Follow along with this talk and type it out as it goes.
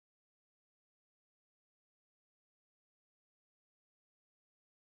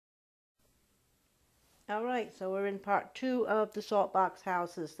All right, so we're in part 2 of the salt box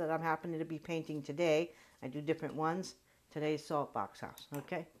houses that I'm happening to be painting today. I do different ones. Today's salt box house,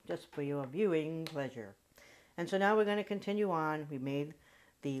 okay? Just for your viewing pleasure. And so now we're going to continue on. We made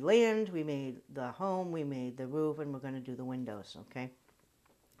the land, we made the home, we made the roof, and we're going to do the windows, okay?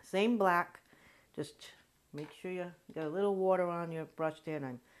 Same black. Just make sure you got a little water on your brush there. And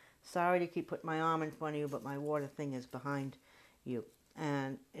I'm sorry to keep putting my arm in front of you, but my water thing is behind you.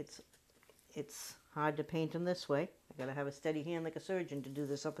 And it's hard to paint them this way. I gotta have a steady hand like a surgeon to do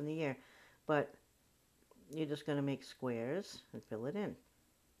this up in the air. But you're just gonna make squares and fill it in.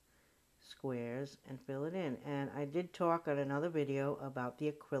 Squares and fill it in. And I did talk on another video about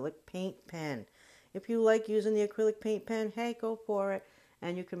the acrylic paint pen. If you like using the acrylic paint pen, hey, go for it.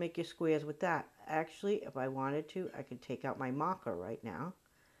 And you can make your squares with that. Actually, if I wanted to, I could take out my marker right now.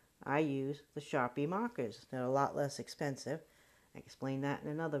 I use the Sharpie markers. They're a lot less expensive. I explained that in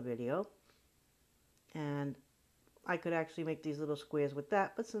another video. And I could actually make these little squares with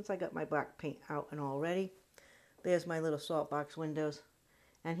that, but since I got my black paint out and all ready, there's my little salt box windows.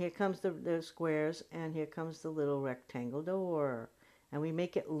 And here comes the squares, and here comes the little rectangle door. And we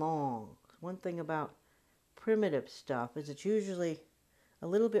make it long. One thing about primitive stuff is it's usually a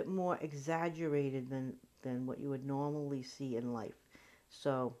little bit more exaggerated than what you would normally see in life.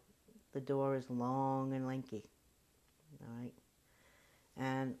 So the door is long and lanky. All right.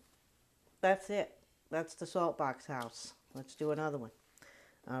 And that's it. That's the salt box house. Let's do another one.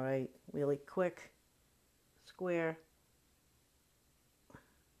 All right, really quick, square.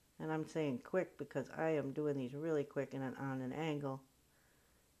 And I'm saying quick because I am doing these really quick and on an angle.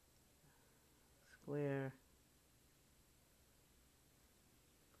 Square.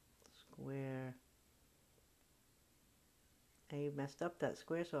 Square. I messed up that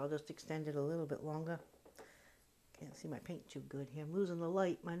square, so I'll just extend it a little bit longer. Can't see my paint too good here. I'm losing the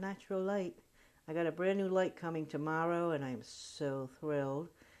light, my natural light. I got a brand new light coming tomorrow, and I'm so thrilled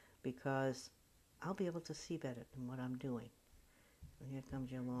because I'll be able to see better than what I'm doing. So here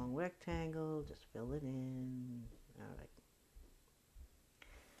comes your long rectangle. Just fill it in. All right.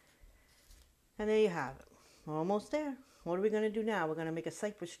 And there you have it. We're almost there. What are we going to do now? We're going to make a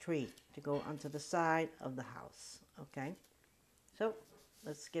cypress tree to go onto the side of the house. Okay? So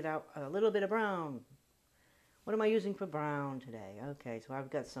let's get out a little bit of brown. What am I using for brown today? Okay, so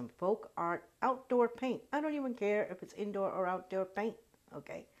I've got some folk art outdoor paint. I don't even care if it's indoor or outdoor paint,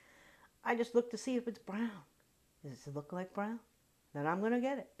 okay? I just look to see if it's brown. Does it look like brown? Then I'm going to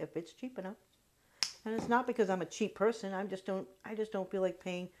get it if it's cheap enough. And it's not because I'm a cheap person. I just don't feel like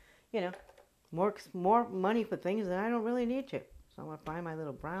paying, you know, more money for things than I don't really need to. So I'm going to find my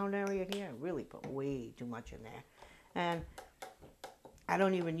little brown area here. I really put way too much in there. And I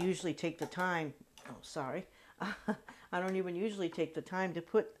don't even usually take the time. Oh, sorry. I don't even usually take the time to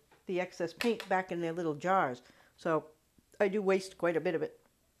put the excess paint back in their little jars. So I do waste quite a bit of it.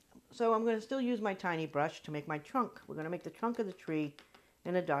 So I'm going to still use my tiny brush to make my trunk. We're going to make the trunk of the tree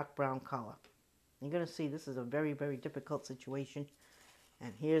in a dark brown color. You're going to see this is a very, very difficult situation.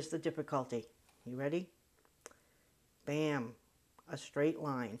 And here's the difficulty. You ready? Bam. A straight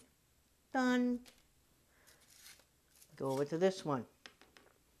line. Done. Go over to this one.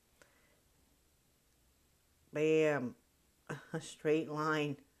 Bam. A straight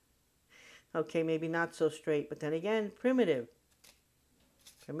line. Okay, maybe not so straight, but then again, primitive.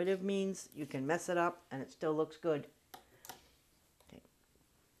 Primitive means you can mess it up and it still looks good. Okay.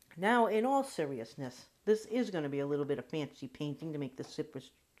 Now, in all seriousness, this is going to be a little bit of fancy painting to make the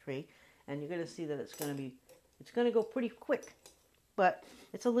cypress tree, and you're going to see that it's going to go pretty quick, but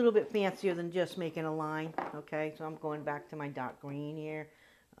it's a little bit fancier than just making a line. Okay, so I'm going back to my dark green here,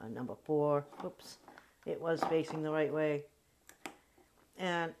 number 4. Oops. It was facing the right way.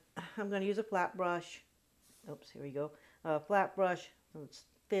 And I'm going to use a flat brush. Oops, here we go. Flat brush. It's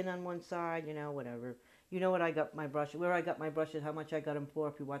thin on one side, you know, whatever. You know what I got my brush, where I got my brushes, how much I got them for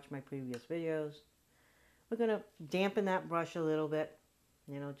if you watch my previous videos. We're going to dampen that brush a little bit,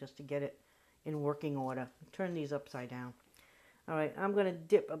 you know, just to get it in working order. Turn these upside down. All right, I'm going to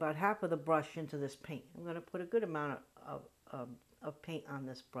dip about half of the brush into this paint. I'm going to put a good amount of paint on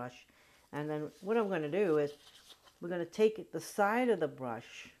this brush. And then what I'm going to do is we're going to take the side of the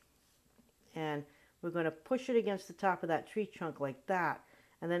brush and we're going to push it against the top of that tree trunk like that.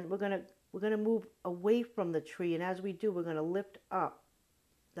 And then we're going to move away from the tree. And as we do, we're going to lift up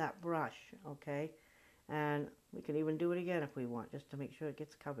that brush, okay? And we can even do it again if we want, just to make sure it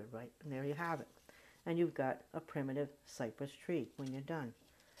gets covered right. And there you have it. And you've got a primitive cypress tree when you're done.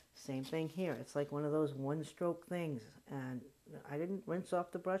 Same thing here. It's like one of those one-stroke things. And I didn't rinse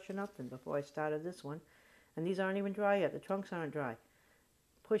off the brush or nothing before I started this one. And these aren't even dry yet. The trunks aren't dry.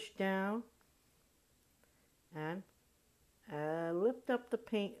 Push down. and lift up the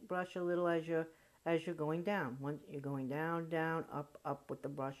paintbrush a little as you're going down. Once you're going down, down, up with the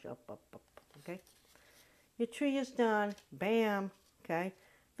brush, up. Okay. Your tree is done. Bam. Okay.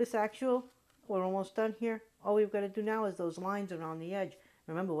 This actual, we're almost done here. All we've got to do now is those lines around the edge.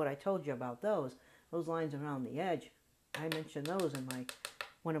 Remember what I told you about those? Those lines around the edge. I mentioned those in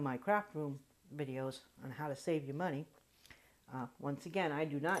one of my craft room videos on how to save your money. Once again, I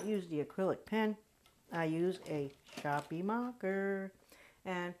do not use the acrylic pen. I use a Sharpie marker.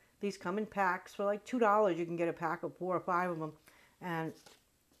 And these come in packs for like $2. You can get a pack of 4 or 5 of them. And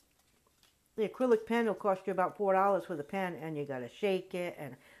the acrylic pen will cost you about $4 for the pen, and you gotta shake it.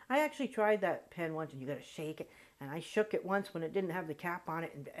 And I actually tried that pen once, and you gotta shake it. And I shook it once when it didn't have the cap on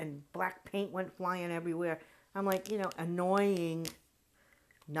it, and black paint went flying everywhere. I'm like, annoying,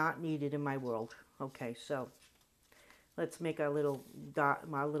 not needed in my world. Okay, so let's make our little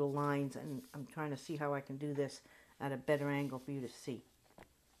lines, and I'm trying to see how I can do this at a better angle for you to see.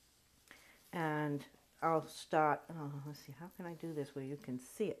 And I'll start, let's see, how can I do this where you can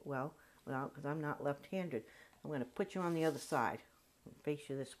see it well, because I'm not left-handed. I'm going to put you on the other side and face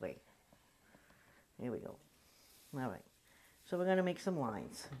you this way. There we go. All right. So we're going to make some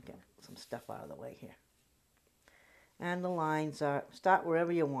lines. Get some stuff out of the way here. And the lines are, start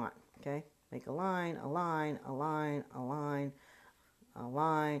wherever you want, okay? Make a line, a line, a line, a line, a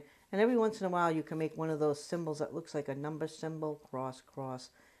line. And every once in a while you can make one of those symbols that looks like a number symbol, cross, cross.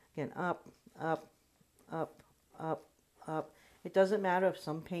 Again, up, up, up, up, up. It doesn't matter if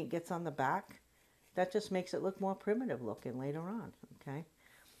some paint gets on the back. That just makes it look more primitive looking later on, okay?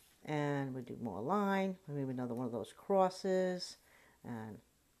 And we do more line, maybe another one of those crosses, and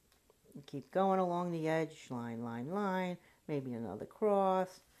keep going along the edge, line, line, line, maybe another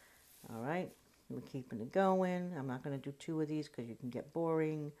cross. All right, we're keeping it going. I'm not going to do 2 of these because you can get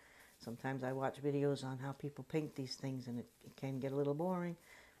boring. Sometimes I watch videos on how people paint these things, and it can get a little boring.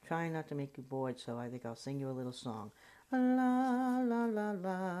 Trying not to make you bored, so I think I'll sing you a little song. La la la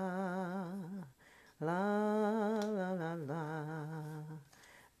la, la la la la.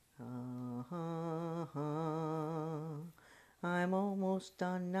 I'm almost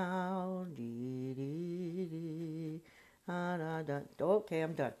done now. Dee, dee, dee. Da, da, da. Okay,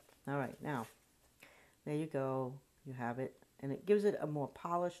 I'm done. All right, now, there you go. You have it. And it gives it a more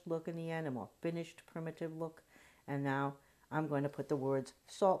polished look in the end, a more finished, primitive look. And now I'm going to put the words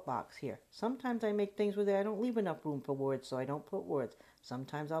salt box here. Sometimes I make things where I don't leave enough room for words, so I don't put words.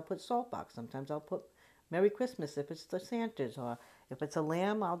 Sometimes I'll put salt box. Sometimes I'll put Merry Christmas if it's the Santas. Or if it's a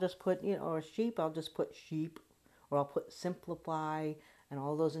lamb, I'll just put, or a sheep, I'll just put sheep. Or I'll put simplify and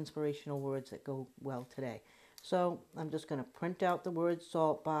all those inspirational words that go well today. So I'm just going to print out the word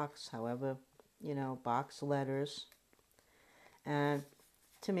salt box, however, box letters. And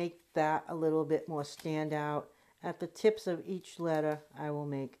to make that a little bit more stand out, at the tips of each letter, I will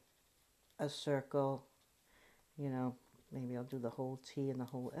make a circle. Maybe I'll do the whole T and the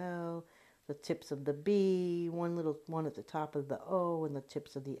whole L. The tips of the B, one little one at the top of the O, and the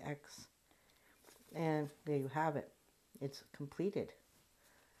tips of the X. And there you have it. It's completed.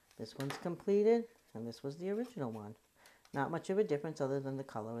 This one's completed, and this was the original one. Not much of a difference other than the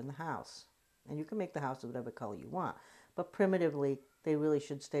color in the house. And you can make the house of whatever color you want. But primitively, they really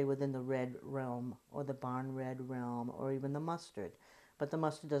should stay within the red realm, or the barn red realm, or even the mustard. But the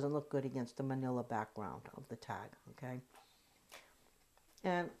mustard doesn't look good against the manila background of the tag, okay?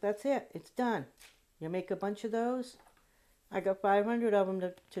 And that's it. It's done. You make a bunch of those. I got 500 of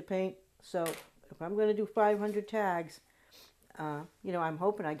them to paint, so if I'm going to do 500 tags, I'm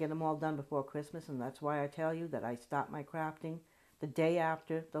hoping I get them all done before Christmas, and that's why I tell you that I stop my crafting the day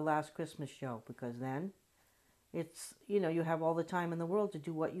after the last Christmas show, because then it's, you have all the time in the world to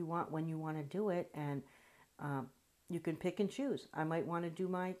do what you want when you want to do it, and you can pick and choose. I might want to do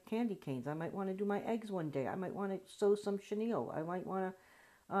my candy canes. I might want to do my eggs one day. I might want to sew some chenille. I might want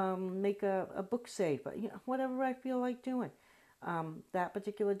to make a book safe, whatever I feel like doing. That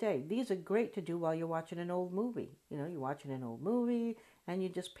particular day. These are great to do while you're watching an old movie. You're watching an old movie and you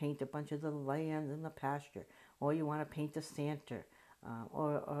just paint a bunch of the land and the pasture. Or you want to paint a Santa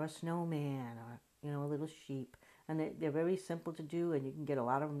or a snowman or, a little sheep. And they're very simple to do, and you can get a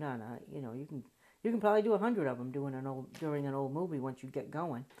lot of them done. You can probably do 100 of them during an old movie once you get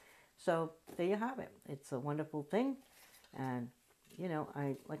going. So there you have it. It's a wonderful thing. And,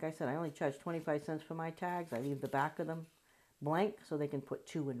 like I said, I only charge 25 cents for my tags. I leave the back of them blank so they can put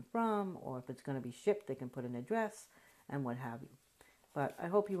to and from, or if it's going to be shipped, they can put an address and what have you. But I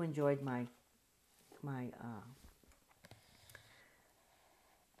hope you enjoyed my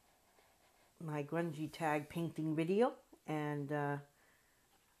grungy tag painting video, and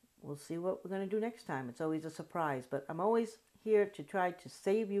we'll see what we're going to do next time. It's always a surprise, but I'm always here to try to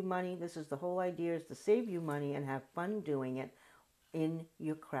save you money. This is the whole idea, is to save you money and have fun doing it in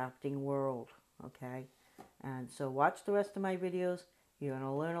your crafting world, okay? And so watch the rest of my videos. You're going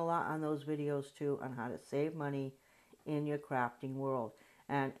to learn a lot on those videos too, on how to save money in your crafting world.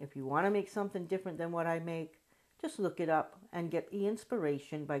 And if you want to make something different than what I make, just look it up and get the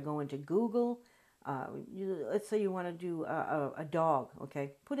inspiration by going to Google. Let's say you want to do a dog,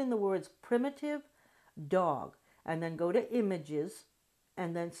 okay? Put in the words primitive dog and then go to images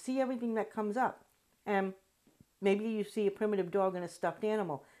and then see everything that comes up. And maybe you see a primitive dog and a stuffed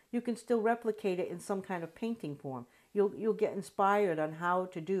animal. You can still replicate it in some kind of painting form. You'll get inspired on how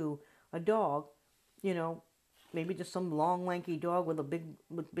to do a dog, you know, maybe just some long lanky dog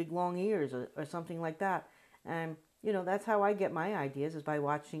with big long ears or something like that. And you know, that's how I get my ideas, is by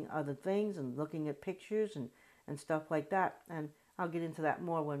watching other things and looking at pictures and stuff like that. And I'll get into that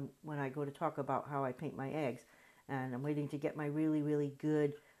more when I go to talk about how I paint my eggs. And I'm waiting to get my really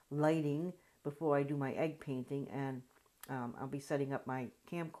good lighting before I do my egg painting, and I'll be setting up my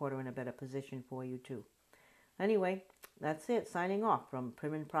camcorder in a better position for you too. Anyway, that's it. Signing off from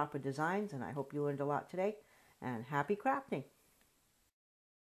Prim and Proper Designs, and I hope you learned a lot today, and happy crafting!